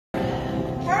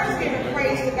giving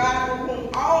praise to God from whom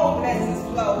all blessings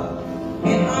flow.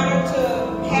 In honor to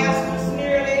Pastor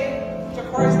Snearley, to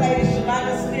First Lady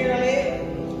Shalanda Snearley,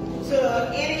 to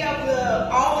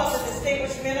all of the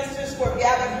distinguished ministers who are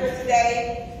gathered here today,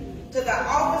 to the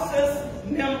officers,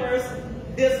 members,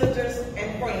 visitors,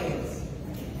 and friends.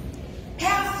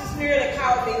 Pastor Snearley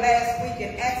called me last week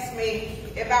and asked me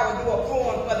if I would do a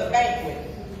poem for the banquet.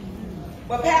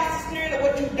 But Pastor Snearley,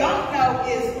 what you don't know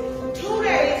is 2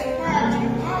 days prior to you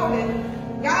calling,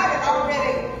 God had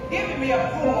already given me a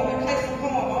poem and placed a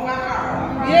poem on my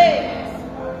heart. Yes.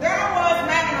 There I was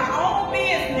minding my own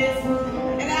business,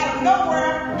 and out of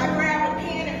nowhere, I grabbed a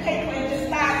pen and paper and just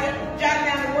started jotting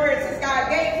down the words that God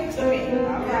gave to me.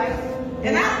 Okay.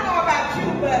 And I don't know about you,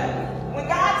 but when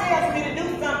God tells me to do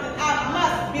something, I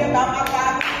must be about my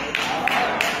Father's business.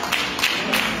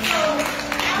 So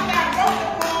after I wrote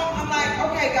the poem, I'm like,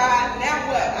 okay, God, now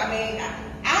what? I mean,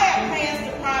 I had plans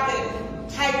to probably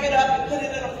type it up and put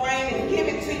it in a frame and give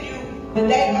it to you the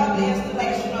day of the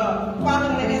installation or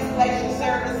following the installation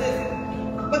services.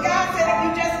 But God said, if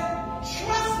you just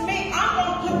trust me, I'm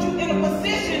going to put you in a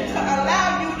position to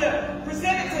allow you to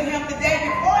present it to him the day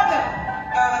before the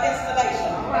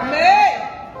installation. Amen.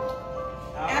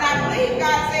 And I believe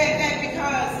God said that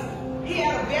because he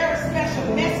had a very special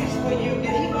message for you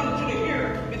that he wanted you to hear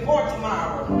before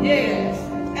tomorrow. Yes.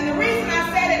 And the reason I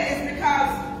said it is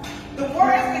because the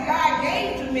words that God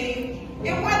gave to me,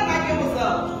 it wasn't like it was a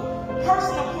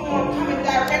personal poem coming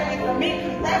directly from me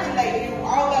congratulating you,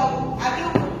 although I do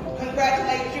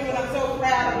congratulate you and I'm so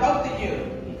proud of both of you.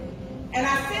 And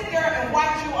I sit there and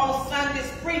watch you on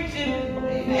Sundays preaching,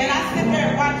 and I sit there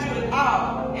and watch you at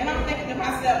all. And I'm thinking to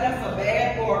myself, that's a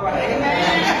bad boy right there.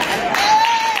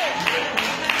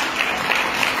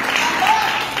 I love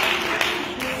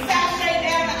you sashay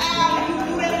down the aisle and you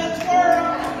do that little twirl.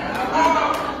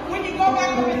 When you go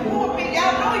back up in the pulpit,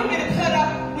 y'all know you get it cut up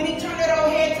when he turned that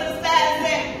old head to the side and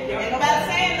said, ain't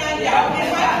nobody saying nothing, y'all get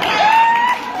right.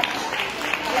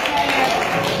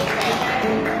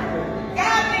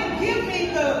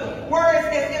 Words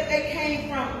as if they came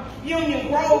from Union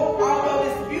Grove, although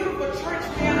this beautiful church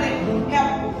family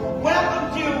have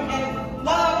welcomed you and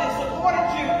loved and supported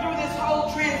you through this whole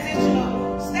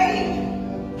transitional stage.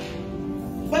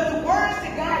 But the words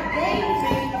that God gave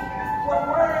me were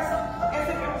words as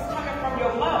if it was coming from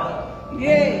your mother.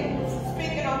 Yes.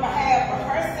 Speaking on behalf of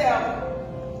herself,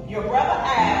 your brother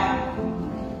Al,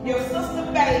 your sister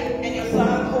Faith, and your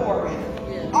son Corey.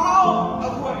 All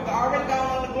of who have already gone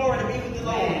on to glory to be with the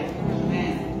Lord.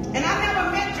 And I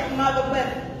never met your mother, but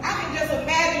I can just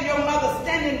imagine your mother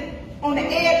standing on the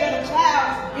edge of the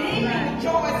clouds, beaming with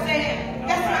joy, saying,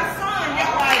 that's my son,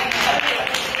 y'all right.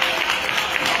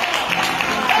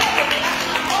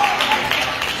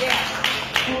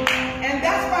 And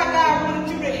that's why God wanted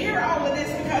you to hear all of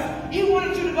this, because he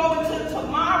wanted you to go into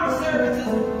tomorrow's services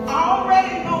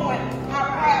already knowing how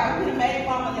proud you made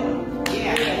Mama do.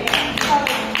 Yeah.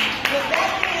 With that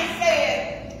being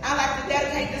said, I'd like to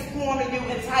dedicate this poem to you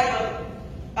entitled,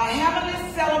 A Heavenly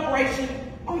Celebration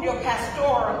on Your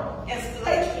Pastoral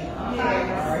Installation.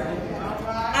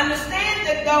 Understand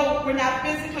that though we're not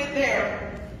physically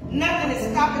there, nothing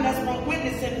is stopping us from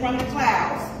witnessing from the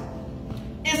clouds.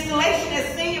 Installation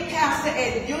as senior pastor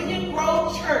at Union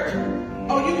Grove Church,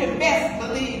 oh, you can best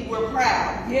believe we're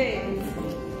proud. Yes.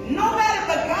 Nobody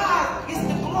but God is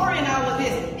the glory in all of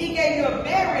this. He gave you a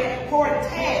very important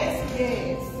task.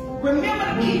 Yes. Remember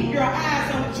to keep your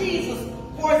eyes on Jesus,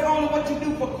 for it's only what you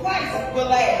do for Christ will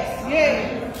last.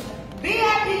 Yes.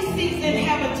 VIP seats in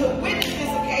heaven to witness this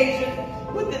occasion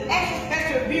with an extra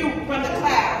special view from the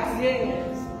clouds.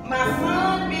 Yes. My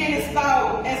son being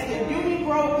installed as the Union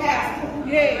Grove pastor.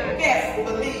 Yes. Best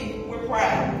believe we're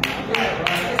proud. It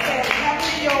says,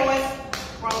 happy yours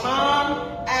from Mom,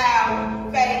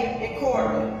 Al, Faith, and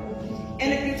Corey.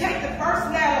 And if you take the first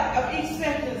letter of each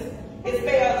sentence, it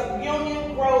spells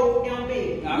Union Grove MB.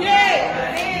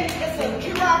 Yeah. And it's a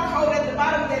QR code at the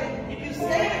bottom that if you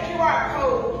scan the QR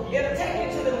code, it'll take you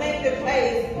to the link that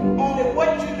plays on the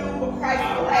what you do for Christ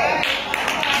will last.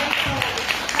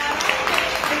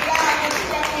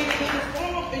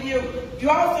 You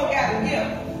also got a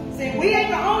gift. See, we ain't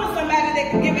the only somebody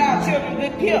that can give our children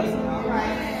good gifts. All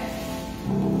right.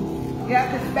 You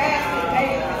got this basket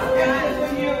made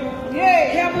for you. Yeah,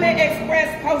 Heavenly Express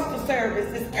Postal Service.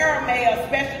 It's airmail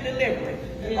special delivery.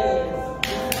 Yes.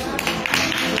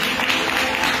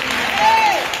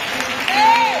 Hey!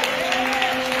 Hey!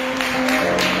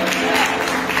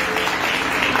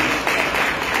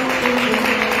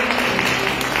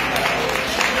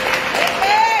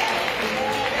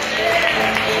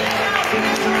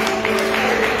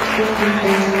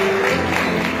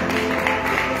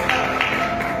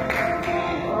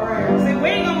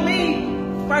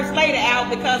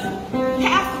 because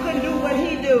Pastor couldn't do what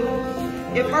he do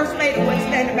if First Lady wasn't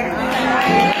standing back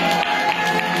there.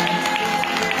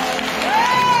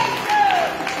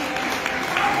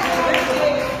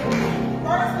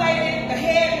 First Lady, the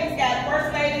head, he's got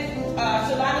First Lady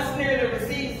Shalanda Snearley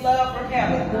receives love from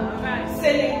heaven.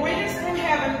 Sending greetings from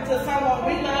heaven to someone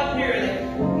we love dearly.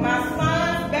 My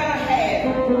son's better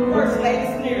half, First Lady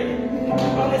Snearley.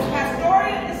 On this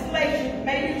pastoral installation,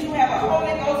 maybe you have a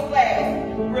Holy Ghost class.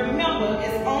 Remember,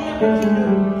 it's only what you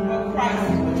do.